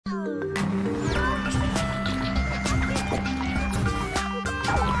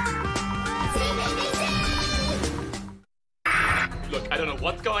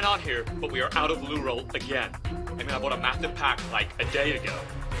on here, but we are out of loo roll again. I mean, I bought a massive pack like a day ago.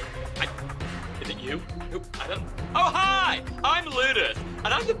 Is it you? I don't... Oh, hi! I'm Ludus,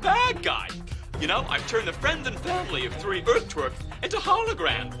 and I'm the bad guy. You know, I've turned the friends and family of 3 Earthtwerps into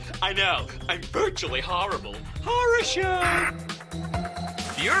holograms. I know, I'm virtually horrible. Horror show!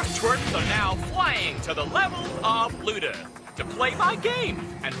 The Earthtwerps are now flying to the levels of Ludus to play my game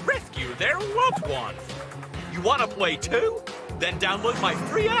and rescue their loved ones. You want to play too? Then download my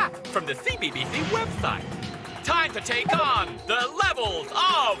free app from the CBBC website. Time to take on the levels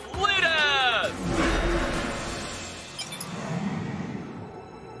of Ludus!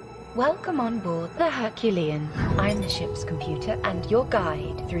 Welcome on board the Herculean. I'm the ship's computer and your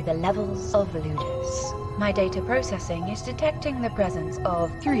guide through the levels of Ludus. My data processing is detecting the presence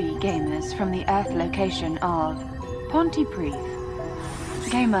of 3 gamers from the Earth location of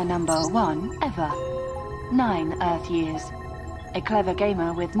Pontypridd. Gamer number 1, Eva. 9 Earth years. A clever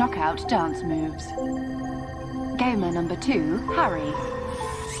gamer with knockout dance moves. Gamer number 2, Harry.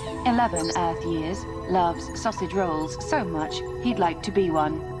 11 Earth years. Loves sausage rolls so much he'd like to be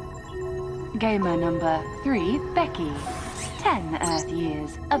one. Gamer number 3, Becky. 10 Earth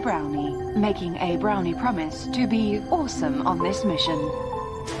years, a brownie, making a brownie promise to be awesome on this mission.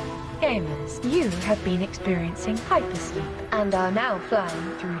 Gamers, you have been experiencing hypersleep and are now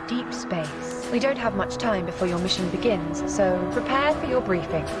flying through deep space. We don't have much time before your mission begins, so prepare for your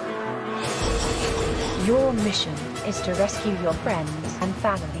briefing. Your mission is to rescue your friends and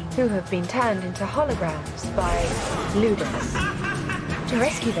family who have been turned into holograms by Ludus. To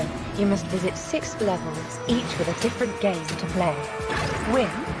rescue them, you must visit 6 levels, each with a different game to play. Win,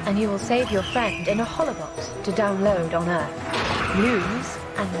 and you will save your friend in a holobox to download on Earth. Lose,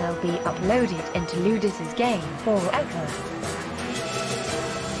 and they'll be uploaded into Ludus's game forever.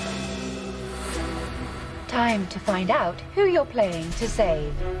 Time to find out who you're playing to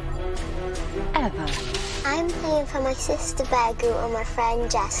save. Eva. I'm playing for my sister Bergu and my friend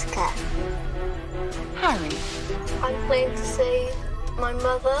Jessica. Harry. I'm playing to save my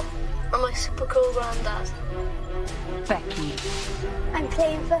mother and my super cool granddad. Becky. I'm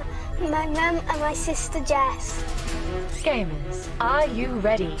playing for my mum and my sister Jess. Gamers, are you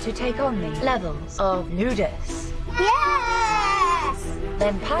ready to take on the levels of Ludus? Yes!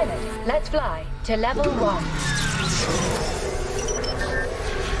 Then pilot, let's fly to level 1.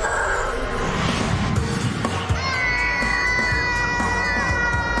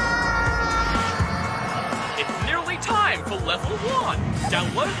 It's nearly time for level 1.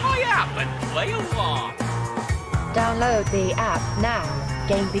 Download my app and play along. Download the app now.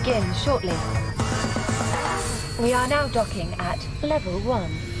 Game begins shortly. We are now docking at level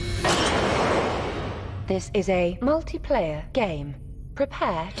 1. This is a multiplayer game.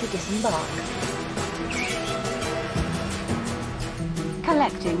 Prepare to disembark.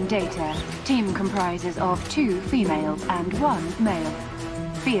 Collecting data. Team comprises of 2 females and 1 male.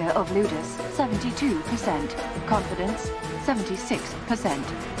 Fear of Ludus, 72%. Confidence, 76%.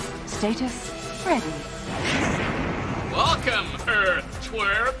 Status, ready. Welcome,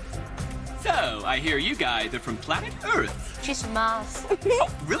 Earthtwerps! So, I hear you guys are from planet Earth. She's from Mars. Oh,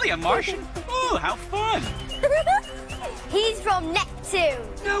 really? A Martian? Oh, how fun! He's from Neptune.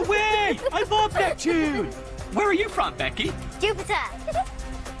 No way! I love Neptune! Where are you from, Becky? Jupiter.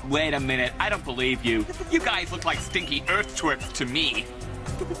 Wait a minute, I don't believe you. You guys look like stinky Earthtwerps to me.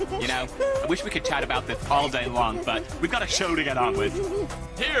 You know, I wish we could chat about this all day long, but we've got a show to get on with.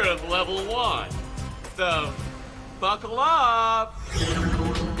 Here's level 1. So, buckle up!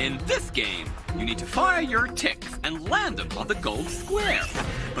 In this game, you need to fire your ticks and land them on the gold square.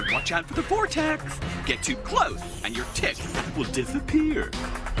 But watch out for the vortex. Get too close and your ticks will disappear.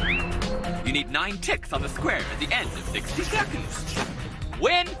 You need 9 ticks on the square at the end of 60 seconds.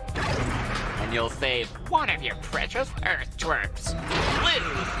 Win, and you'll save one of your precious Earthtwerps.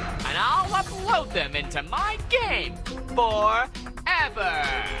 Lose, and I'll upload them into my game forever.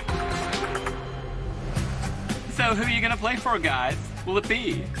 So who are you gonna play for, guys? Will it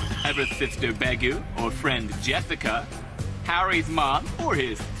be Eva's sister Begu or friend Jessica, Harry's mom or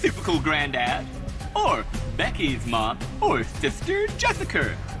his super cool granddad, or Becky's mom or sister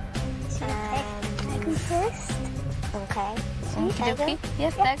Jessica? Begu first. Okay. Okey-dokey.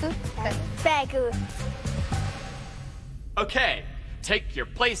 Yes, Begu. Begu. Okay, take your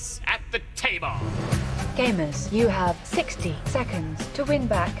place at the table. Gamers, you have 60 seconds to win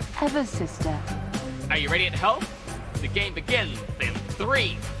back Eva's sister. Are you ready to help? The game begins in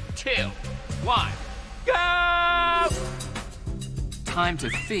 3, 2, 1, go! Time to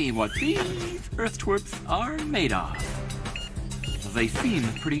see what these Earthtwerps are made of. They seem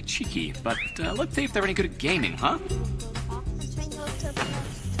pretty cheeky, but let's see if they're any good at gaming, huh?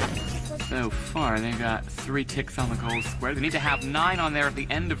 So far, they've got 3 ticks on the gold square. They need to have 9 on there at the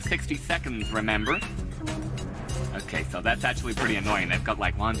end of 60 seconds, remember? Okay, so that's actually pretty annoying. They've got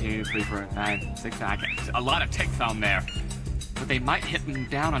like 1, 2, 3, 4, 5, 6, a lot of ticks on there. But they might hit them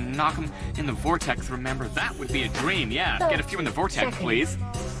down and knock them in the vortex, remember? That would be a dream, yeah. Get a few in the vortex, please.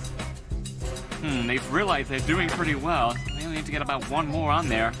 They've realized they're doing pretty well. They only need to get about 1 more on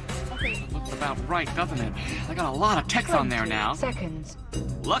there. It looks about right, doesn't it? They got a lot of ticks on there now. Seconds.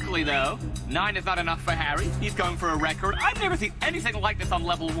 Luckily, though, 9 is not enough for Harry. He's going for a record. I've never seen anything like this on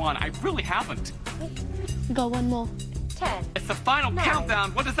level 1. I really haven't. Go 1 more. 10. It's the final 9,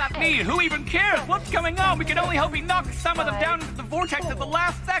 countdown. What does that mean? Who even cares? What's going on? We can only hope he knocks some of them down into the vortex at the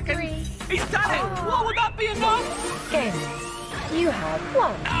last second. 3, He's done it. What would that be enough? Gamers, you have 1.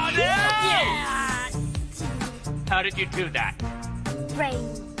 Oh, no! Yeah! How did you do that?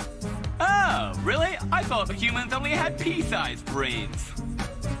 Brain. Oh, really? I thought the humans only had pea-sized brains.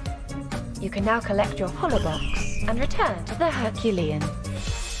 You can now collect your holobox and return to the Herculean.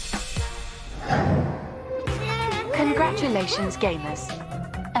 Congratulations, gamers.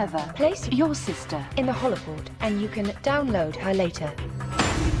 Eva, place your sister in the holoport and you can download her later.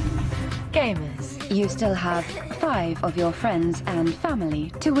 Gamers, you still have 5 of your friends and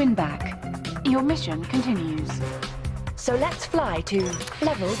family to win back. Your mission continues. So let's fly to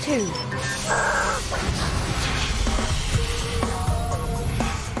level 2.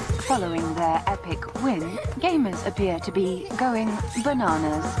 Following their epic win, gamers appear to be going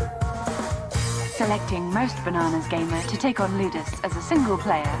bananas. Selecting most bananas gamer to take on Ludus as a single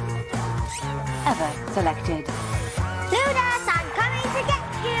player. Ever selected. Ludus, I'm coming to get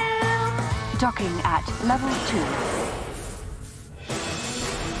you! Docking at level 2.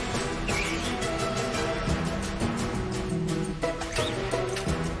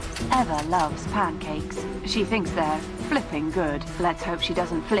 Eva loves pancakes. She thinks they're flipping good. Let's hope she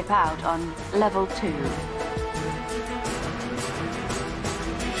doesn't flip out on level 2.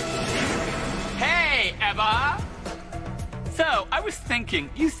 Hey, Eva! So, I was thinking,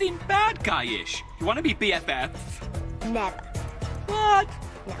 you seem bad guy-ish. You want to be BFFs? Never. What?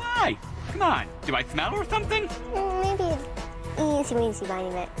 No. Why? Come on. Do I smell or something? Maybe an easy-weasy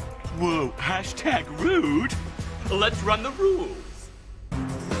tiny bit. Whoa, hashtag rude. Let's run the rules.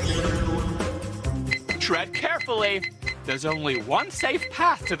 Tread carefully. There's only one safe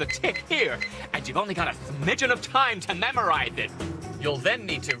path to the tick here, and you've only got a smidgen of time to memorize it. You'll then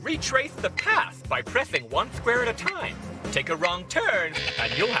need to retrace the path by pressing 1 square at a time. Take a wrong turn,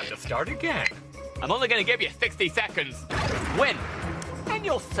 and you'll have to start again. I'm only gonna give you 60 seconds. Win, and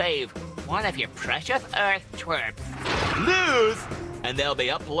you'll save one of your precious Earthtwerps. Lose, and they'll be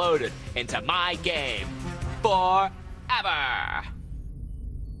uploaded into my game forever.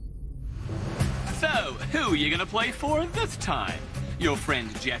 So, who are you gonna play for this time? Your friend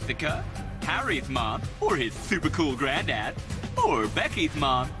Jessica, Harry's mom, or his super cool granddad, or Becky's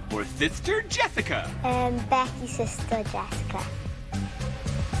mom, or sister Jessica? Becky's sister Jessica.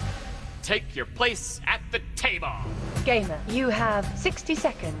 Take your place at the table. Gamer, you have 60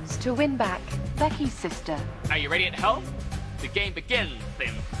 seconds to win back Becky's sister. Are you ready at home? The game begins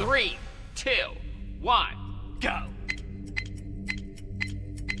in 3, 2, 1, go.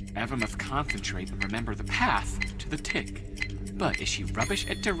 Eva must concentrate and remember the path to the tick. But is she rubbish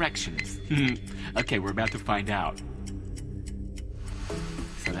at directions? Okay, we're about to find out.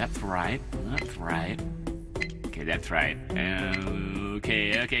 So that's right. That's right. Okay, that's right.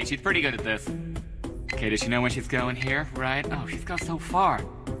 Okay, she's pretty good at this. Okay, does she know when she's going here? Right? Oh, she's gone so far.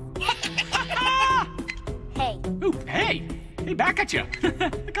 Hey. Ooh, hey! Hey, back at you! I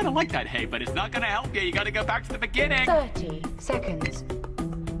kinda like that hey, but it's not gonna help you. You gotta go back to the beginning. 30 seconds.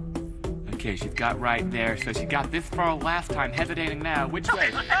 Okay, she's got right there, so she got this far last time, hesitating now. Which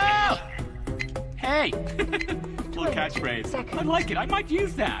way? Oh! Hey! Little catchphrase. Seconds. I like it. I might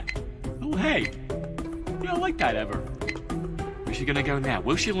use that. Oh, hey. Yeah, I like that, Ever. Where's she gonna go now?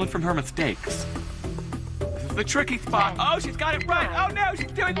 Will she learn from her mistakes? This is the tricky spot. Oh, she's got it right. Oh, no,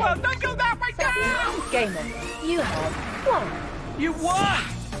 she's doing well. Don't go that way. No! Gamer, you have 1. You won!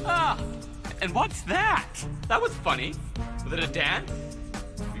 Ah! And what's that? That was funny. Was it a dance?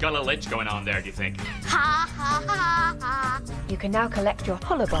 You got a little itch going on there, do you think? Ha ha ha ha. You can now collect your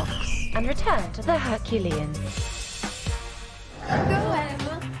holobox and return to the Herculean. Go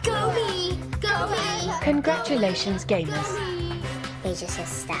Emma. Go me. Go me. Congratulations, gamers. Here's your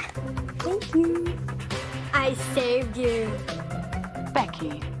sister. Thank you. I saved you.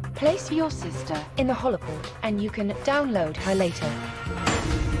 Becky, place your sister in the holoport and you can download her later.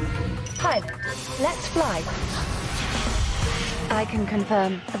 Pilot, let's fly. I can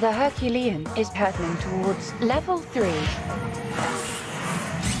confirm the Herculean is hurtling towards level 3.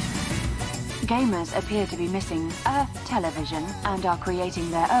 Gamers appear to be missing Earth television and are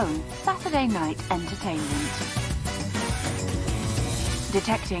creating their own Saturday night entertainment.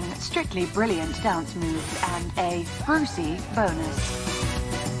 Detecting strictly brilliant dance moves and a Brucey bonus.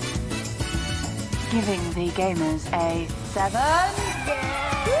 Giving the gamers a 7.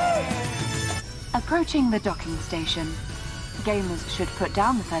 Yeah. Approaching the docking station. Gamers should put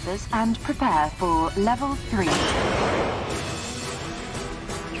down the feathers and prepare for level 3.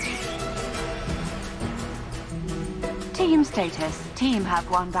 Team status. Team have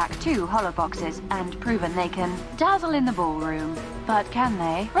won back 2 holo boxes and proven they can dazzle in the ballroom. But can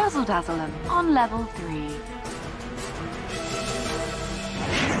they razzle-dazzle them on level 3?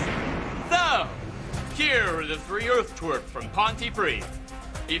 So, here are the 3 Earthtwerps from Pontypridd.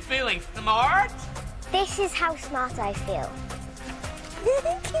 You feeling smart? This is how smart I feel.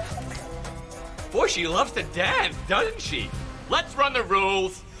 Boy, she loves to dance, doesn't she? Let's run the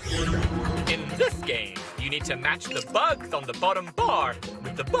rules. In this game, you need to match the bugs on the bottom bar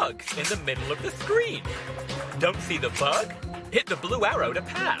with the bugs in the middle of the screen. Don't see the bug? Hit the blue arrow to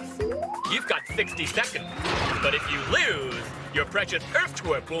pass. You've got 60 seconds, but if you lose, your precious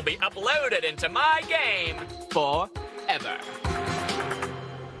Earthtwerp will be uploaded into my game forever.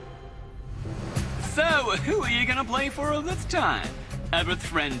 So, who are you gonna play for this time? Everett's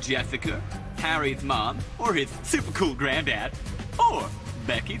friend Jessica, Harry's mom, or his super cool granddad, or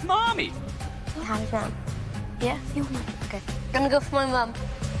Becky's mommy? Harry's mum. Yeah? Your mum. Okay. Gonna go for my mum.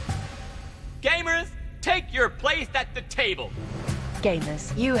 Gamers, take your place at the table.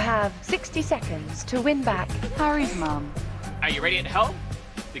 Gamers, you have 60 seconds to win back Harry's mum. Are you ready at home?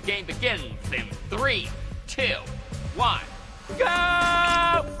 The game begins in 3, 2, 1,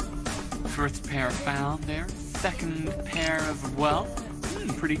 go! First pair found there, second pair as well.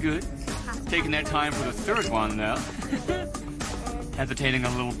 Pretty good. Taking their time for the third one, though. Hesitating a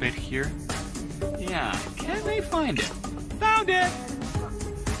little bit here. Yeah, can they find it? Found it!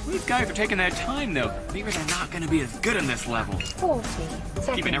 These guys are taking their time, though. Maybe they're not going to be as good in this level. 40 seconds.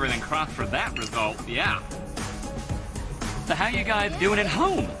 Keeping everything crossed for that result, yeah. So how you guys doing at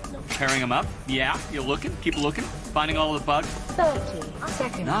home? Pairing them up? Yeah, you're looking, keep looking, finding all the bugs. 30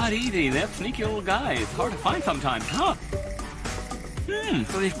 seconds. Not easy, they're sneaky little guys. Hard to find sometimes, huh?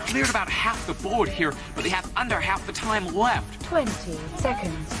 So they've cleared about half the board here, but they have under half the time left. 20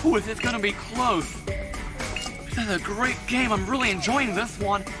 seconds. Ooh, is this gonna be close? This is a great game, I'm really enjoying this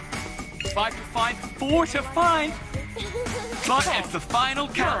one. 5 to 5, 4 to 5. But it's the final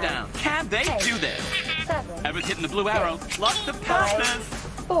countdown. Can they do this? 7. Everett's hitting the blue arrow. Lots of passes.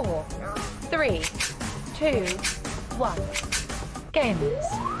 4, 3, 2, 1. Gamers,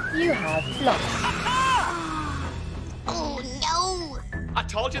 you have lost. Oh no! I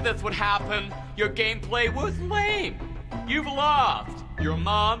told you this would happen. Your gameplay was lame. You've lost. Your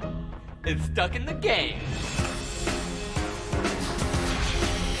mom is stuck in the game.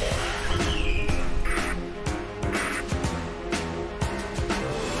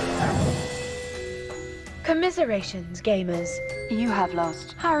 Commiserations, gamers. You have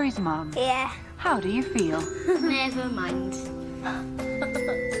lost Harry's mum. Yeah. How do you feel? Never mind.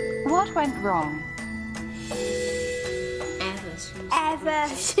 What went wrong? Ever.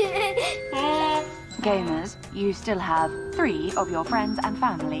 Gamers, you still have 3 of your friends and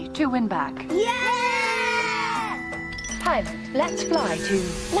family to win back. Yeah! Pilot, let's fly to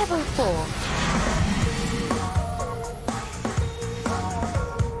level 4.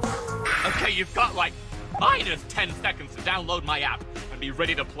 Okay, you've got like minus 10 seconds to download my app and be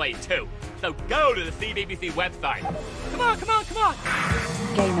ready to play too. So go to the CBBC website. Come on, come on, come on.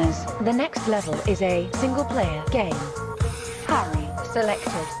 Gamers, the next level is a single-player game. Harry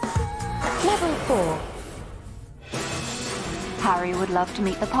selected. Level 4. Harry would love to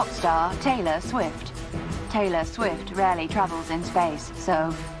meet the pop star Taylor Swift. Taylor Swift rarely travels in space,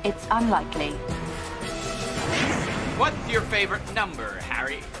 so it's unlikely. What's your favorite number,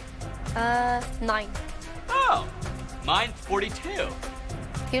 Harry? 9. Oh, mine's 42.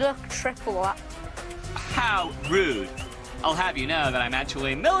 You look triple up. How rude. I'll have you know that I'm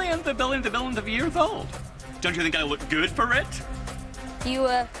actually millions and billions and billions of years old. Don't you think I look good for it? You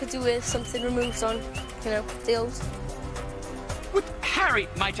could do with something removed on, deals. But Harry,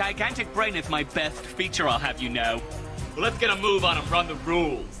 my gigantic brain is my best feature, I'll have you know. Well, let's get a move on and run the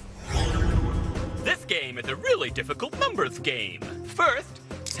rules. This game is a really difficult numbers game. First,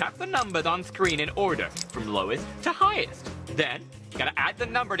 tap the numbers on screen in order, from lowest to highest. Then, you gotta add the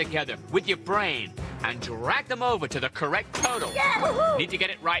number together with your brain and drag them over to the correct total. Yeah! Need to get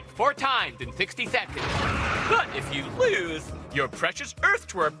it right 4 times in 60 seconds. But if you lose, your precious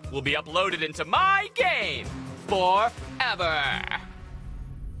Earthtwerp will be uploaded into my game forever.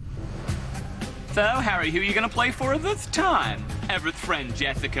 So, Harry, who are you gonna play for this time? Everett's friend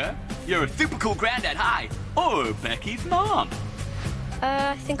Jessica, your super cool granddad, hi, or Becky's mom?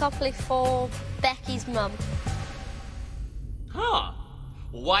 I think I'll play for Becky's mum. Huh.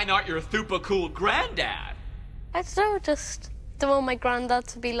 Why not your super cool granddad? I don't know, just don't want my granddad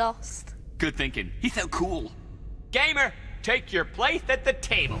to be lost. Good thinking. He's so cool. Gamer, take your place at the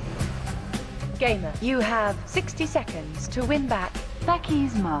table. Gamer, you have 60 seconds to win back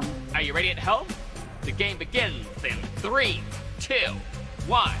Becky's mum. Are you ready at home? The game begins in 3, 2,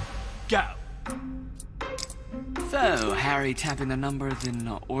 1, go. So, Harry tapping the numbers in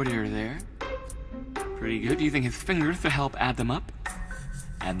order there. Pretty good. Do you think his fingers to help add them up?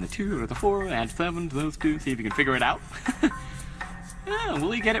 Add the 2 or the 4, add 7 to those 2, see if you can figure it out. Yeah,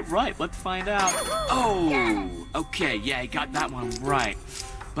 will he get it right? Let's find out. Oh, okay, yeah, he got that one right.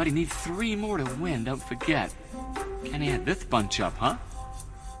 But he needs 3 more to win, don't forget. Can he add this bunch up, huh?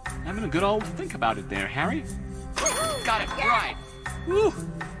 Having a good old think about it there, Harry. Got it right. Woo,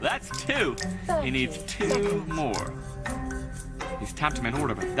 that's 2. He needs 2 more. He's tapped them in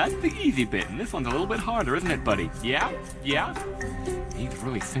order, but that's the easy bit, and this one's a little bit harder, isn't it, buddy? Yeah? Yeah? He's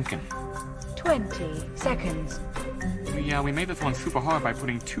really thinking. 20 seconds. Yeah, we made this one super hard by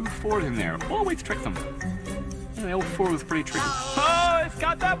putting 2 4s in there. Always trick them. Yeah, the old 4 was pretty tricky. Oh, it's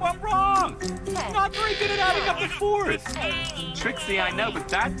got that one wrong! Not very good at adding up the 4s. Tricksy, I know, but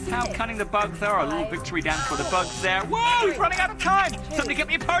that's how cunning the bugs are. A little victory dance for the bugs there. Whoa, he's running out of time! Somebody get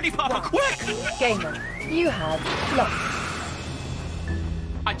me a party popper, quick! Gamer, you have lost.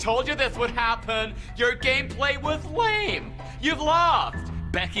 I told you this would happen. Your gameplay was lame. You've lost.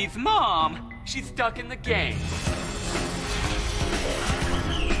 Becky's mom, she's stuck in the game.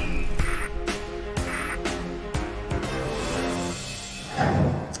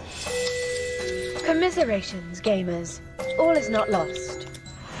 Commiserations, gamers. All is not lost.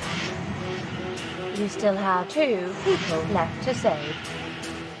 You still have 2 people left to save.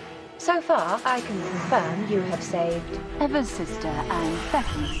 So far, I can confirm you have saved Eva's sister and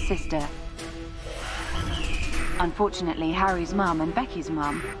Becky's sister. Unfortunately, Harry's mum and Becky's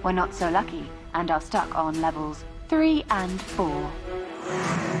mum were not so lucky and are stuck on levels 3 and 4.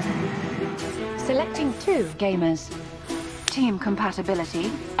 Selecting 2 gamers. Team compatibility,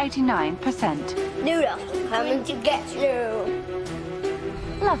 89%. Ludus, coming to get you.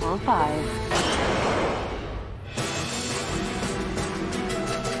 Level 5.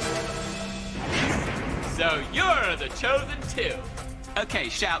 So you're the chosen 2. Okay,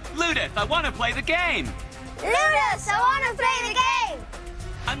 shout, Ludus, I want to play the game. Ludus, I want to play the game.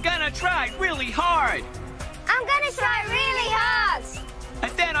 I'm gonna try really hard. I'm gonna try really hard.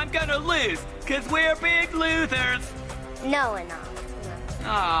 And then I'm gonna lose, because we're big losers. No, we're not. Oh,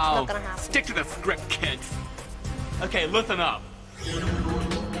 Not gonna happen. Stick to the script, kids. Okay, listen up.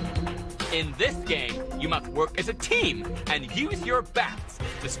 In this game, you must work as a team and use your bats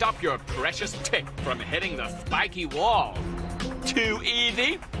to stop your precious tick from hitting the spiky wall. Too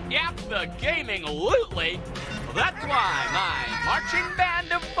easy? Yep, the gaming lootly. That's why my marching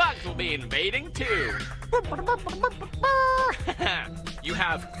band of bugs will be invading too. You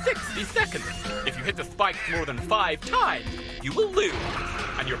have 60 seconds. If you hit the spikes more than 5 times, you will lose.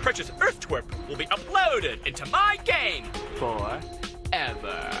 And your precious Earthtwerp will be uploaded into my game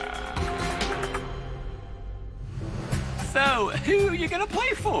forever. So, who are you gonna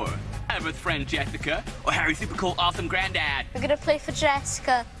play for? Everett's friend Jessica, or Harry's super cool awesome granddad? We're gonna play for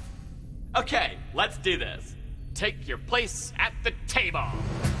Jessica. Okay, let's do this. Take your place at the table.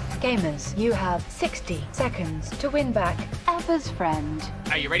 Gamers, you have 60 seconds to win back Eva's friend.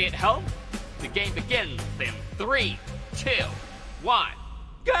 Are you ready at home? The game begins in 3, 2, 1,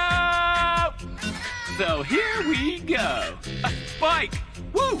 go! So here we go. A spike!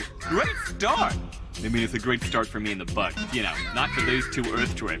 Woo! Great start! I mean, it's a great start for me and the bugs. You know, not for those 2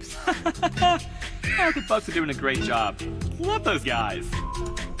 Earthtwerps. Oh, the bugs are doing a great job. Love those guys. The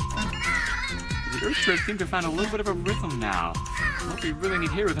Earthtwerps seem to have found a little bit of a rhythm now. What we really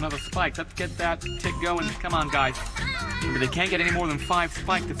need here is another spike. Let's get that tick going. Come on, guys. Remember, they can't get any more than 5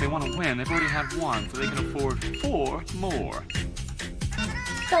 spikes if they want to win. They've already had 1, so they can afford 4 more.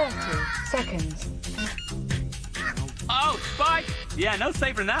 30 seconds. Oh, spike! Yeah, no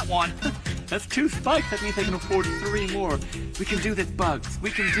saving that one. That's 2 spikes. That means they can afford 3 more. We can do this, bugs.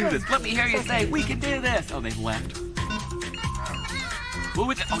 We can do this. Let me hear you say, we can do this. Oh, they've left. What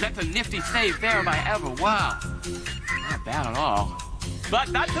was it? Oh, that's a nifty save there by Eva. Wow. Not bad at all.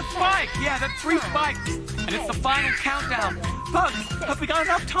 But that's a spike. Yeah, that's 3 spikes. And it's the final countdown. Bugs, have we got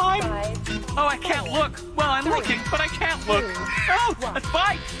enough time? 5. Oh, I can't look. Well, I'm looking, but I can't look. Oh, a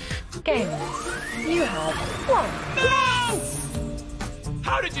spike. Gamers, you have 1. No!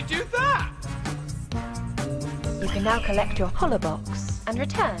 How did you do that? You can now collect your holobox and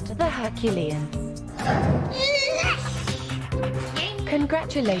return to the Herculean.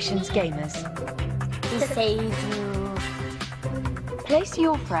 Congratulations, gamers. We saved you. Place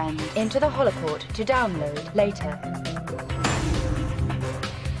your friend into the holoport to download later.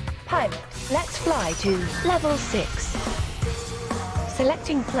 Pilots, let's fly to level 6.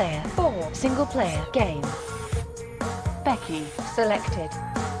 Selecting player for single-player game. Becky, selected.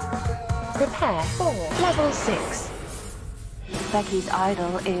 Prepare for level 6. Becky's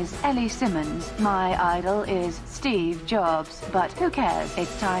idol is Ellie Simmons. My idol is Steve Jobs. But who cares?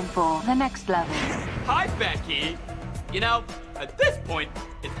 It's time for the next level. Hi, Becky. You know, at this point,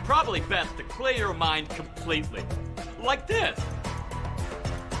 it's probably best to clear your mind completely. Like this.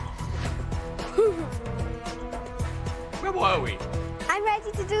 Where were we? I'm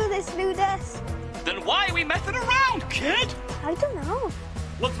ready to do this, Ludus. Then why are we messing around, kid? I don't know.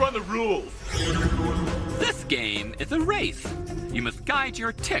 Let's run the rules. This game is a race. You must guide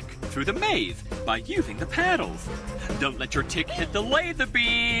your tick through the maze by using the paddles. Don't let your tick hit the laser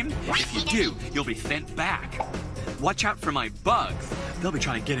beam. If you do, you'll be sent back. Watch out for my bugs. They'll be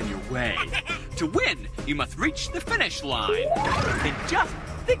trying to get in your way. To win, you must reach the finish line in just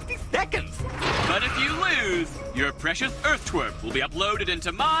 60 seconds. But if you lose, your precious Earthtwerp will be uploaded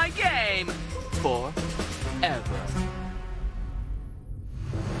into my game forever.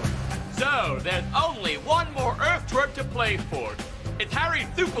 So, there's only one more Earthtwerp to play for. It's Harry's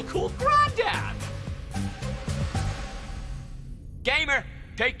super cool granddad. Gamer,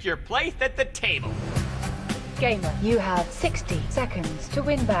 take your place at the table. Gamer, you have 60 seconds to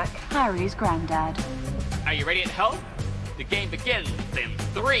win back Harry's granddad. Are you ready at home? The game begins in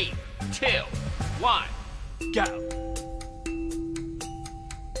 3, 2, 1, go.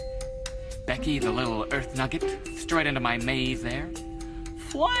 Becky, the little earth nugget, straight into my maze there.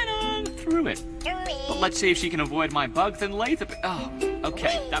 Flying on through it. But let's see if she can avoid my bugs and laser. Oh,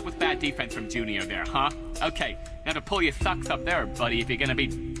 okay. That was bad defense from Junior there, huh? Okay, now to pull your socks up there, buddy, if you're gonna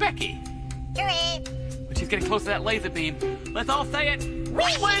beat Becky. But she's getting close to that laser beam. Let's all say it.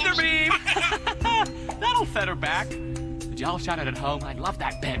 Laser beam! That'll set her back. Did y'all shout it at home? I love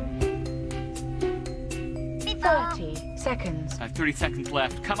that bit. 30 seconds. I have 30 seconds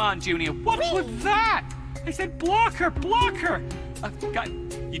left. Come on, Junior. What was that? I said block her, block her.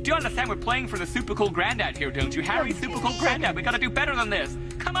 You do understand we're playing for the super cool granddad here, don't you? Harry's super cool granddad. We gotta do better than this.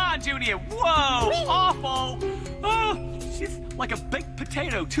 Come on, Junior. Whoa, awful. Oh, she's like a baked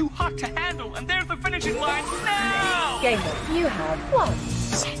potato, too hot to handle. And there's the finishing line. No! Gamer, you have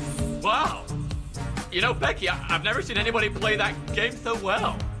won. Wow. You know, Becky, I've never seen anybody play that game so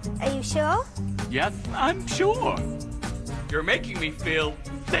well. Are you sure? Yes, I'm sure. You're making me feel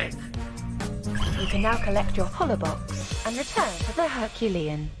sick. You can now collect your holobox and return to the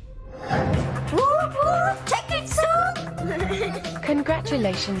Herculean. Whoop, whoop, ticket soon!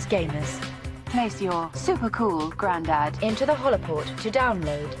 Congratulations, gamers. Place your super cool granddad into the holoport to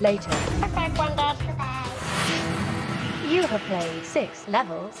download later. You have played 6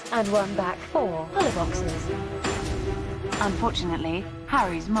 levels and won back 4 holoboxes. Unfortunately,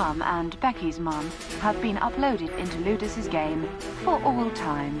 Harry's mum and Becky's mum have been uploaded into Ludus's game for all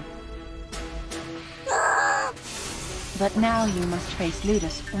time. But now you must face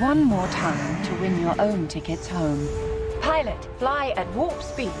Ludus one more time to win your own tickets home. Pilot, fly at warp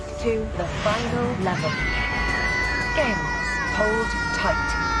speed to the final level. Gamers, hold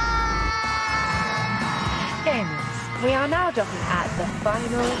tight. Gamers, we are now docking at the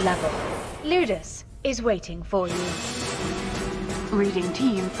final level. Ludus is waiting for you. Reading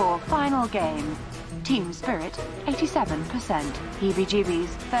team for final game. Team Spirit, 87%. Heebie-jeebies,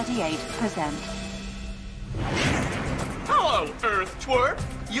 38%. Hello, Earthtwerp.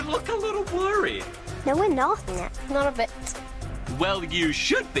 You look a little worried. No, we're not. Not a bit. Well, you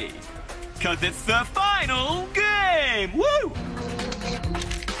should be, because it's the final game! Woo!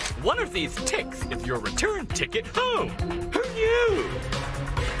 One of these ticks is your return ticket home. Who knew?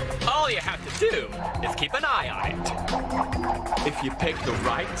 All you have to do is keep an eye on it. If you pick the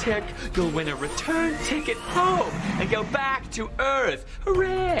right tick, you'll win a return ticket home and go back to Earth.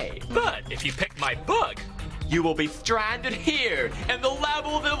 Hooray! But if you pick my bug, you will be stranded here in the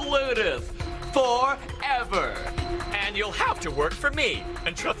levels of Ludus forever. And you'll have to work for me.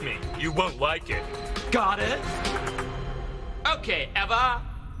 And trust me, you won't like it. Got it? Okay, Eva.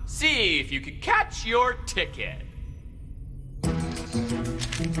 See if you can catch your ticket.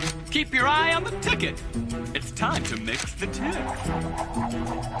 Keep your eye on the ticket. It's time to mix the ticks.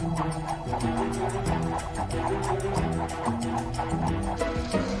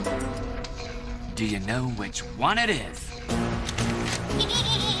 Do you know which one it is?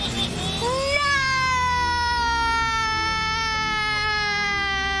 No!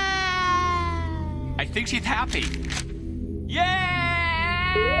 think she's happy.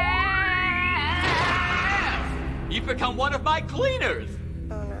 Yeah! You've become one of my cleaners.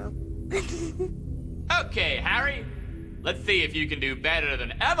 Oh no. Okay, Harry. Let's see if you can do better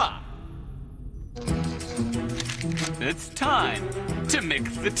than ever. It's time to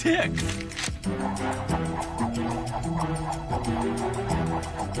mix the ticks.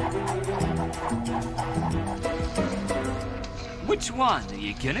 Which one are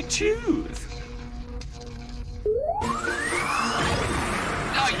you gonna choose?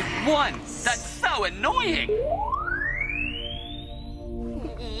 Oh, you won! That's so annoying!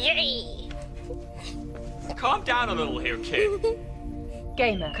 Yay! Calm down a little here, kid.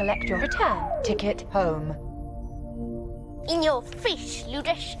 Gamer, collect your return ticket home. In your face,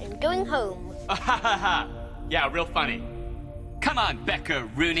 Ludus, I'm going home. Yeah, real funny. Come on, Becca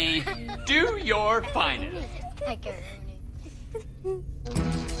Rooney. Do your finest.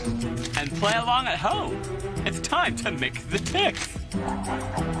 And play along at home. It's time to mix the ticks.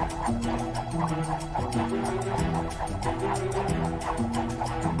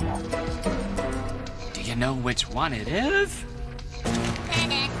 Do you know which one it is?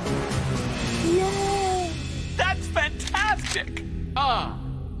 No! That's fantastic! Ah,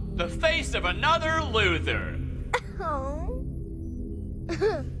 the face of another loser. Oh.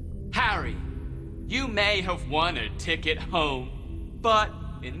 Harry, you may have won a ticket home, but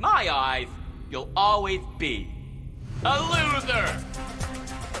in my eyes, you'll always be a loser.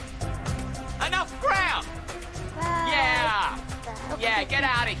 Enough ground. Yeah. Yeah, get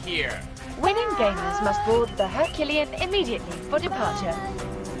out of here. Winning gamers must board the Herculean immediately for departure.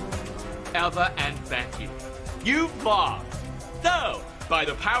 Eva and Becky, you've lost. So, by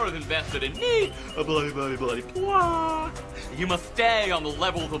the powers invested in me, blah, you must stay on the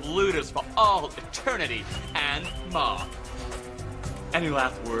levels of Ludus for all eternity and more. Any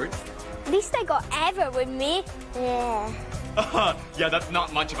last words? At least I got Eva with me. Yeah. Yeah, that's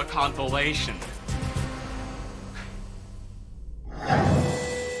not much of a consolation.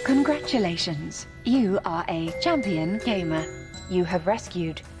 Congratulations, you are a champion gamer. You have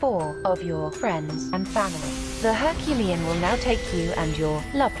rescued 4 of your friends and family. The Herculean will now take you and your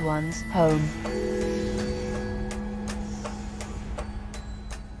loved ones home.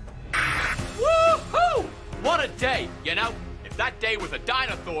 Woohoo! What a day! You know, if that day was a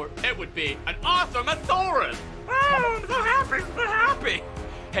dinosaur, it would be an awesomeosaurus! Oh, I'm so happy, so happy!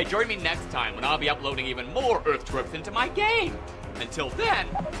 Hey, join me next time when I'll be uploading even more Earthtwerps into my game. Until then,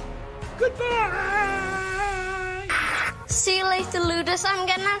 goodbye! See you later, Ludus. I'm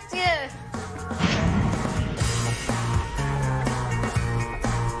gonna have to go.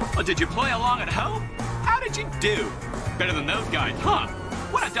 Oh, did you play along at home? How did you do? Better than those guys, huh?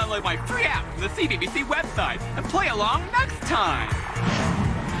 Why not download my free app from the CBBC website and play along next time?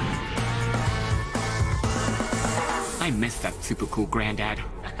 I miss that super cool granddad.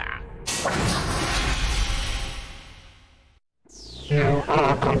 You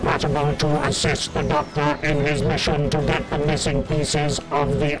are compatible to assist the Doctor in his mission to get the missing pieces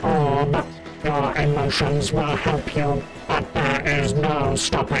of the orb. Your emotions will help you, but there is no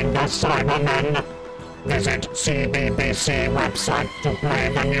stopping the Cybermen. Visit CBBC website to play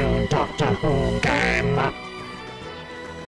the new Doctor Who game.